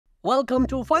Welcome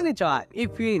to Funny Time.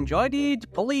 If you enjoyed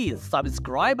it, please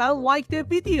subscribe and like the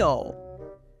video.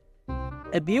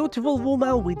 A beautiful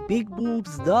woman with big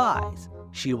boobs dies.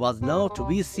 She was known to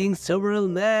be seeing several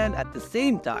men at the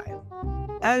same time.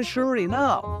 And sure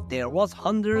enough, there was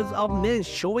hundreds of men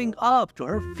showing up to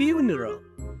her funeral.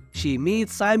 She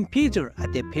meets Saint Peter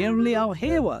at the pearly of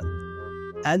heaven,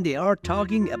 and they are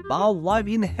talking about life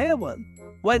in heaven,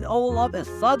 when all of a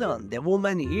sudden the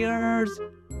woman hears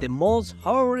the most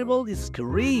horrible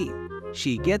scream.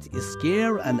 She gets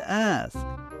scared and asks,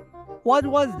 "What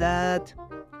was that?"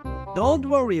 "Don't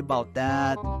worry about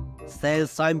that," says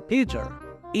Saint Peter.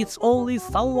 "It's only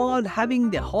someone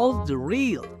having the holes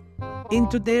drilled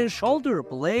into their shoulder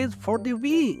blades for the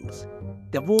wings."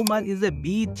 The woman is a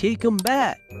bit taken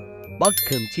back, but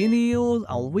continues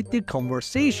on with the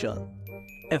conversation.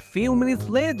 A few minutes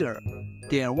later,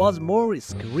 there was more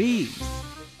screams.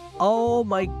 "Oh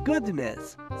my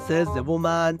goodness," says the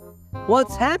woman.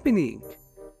 "What's happening?"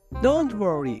 "Don't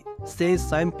worry," says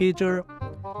Saint Peter.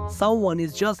 "Someone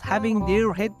is just having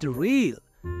their head drilled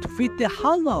to fit the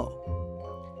hollow."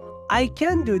 "I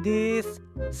can't do this,"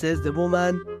 says the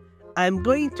woman. "I'm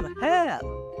going to hell."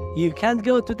 "You can't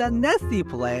go to that nasty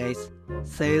place,"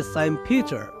 says Saint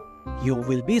Peter. "You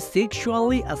will be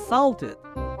sexually assaulted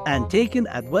and taken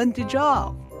advantage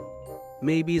of."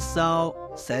 "Maybe so,"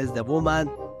 says the woman,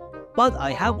 "but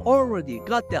I have already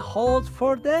got the holes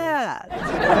for that."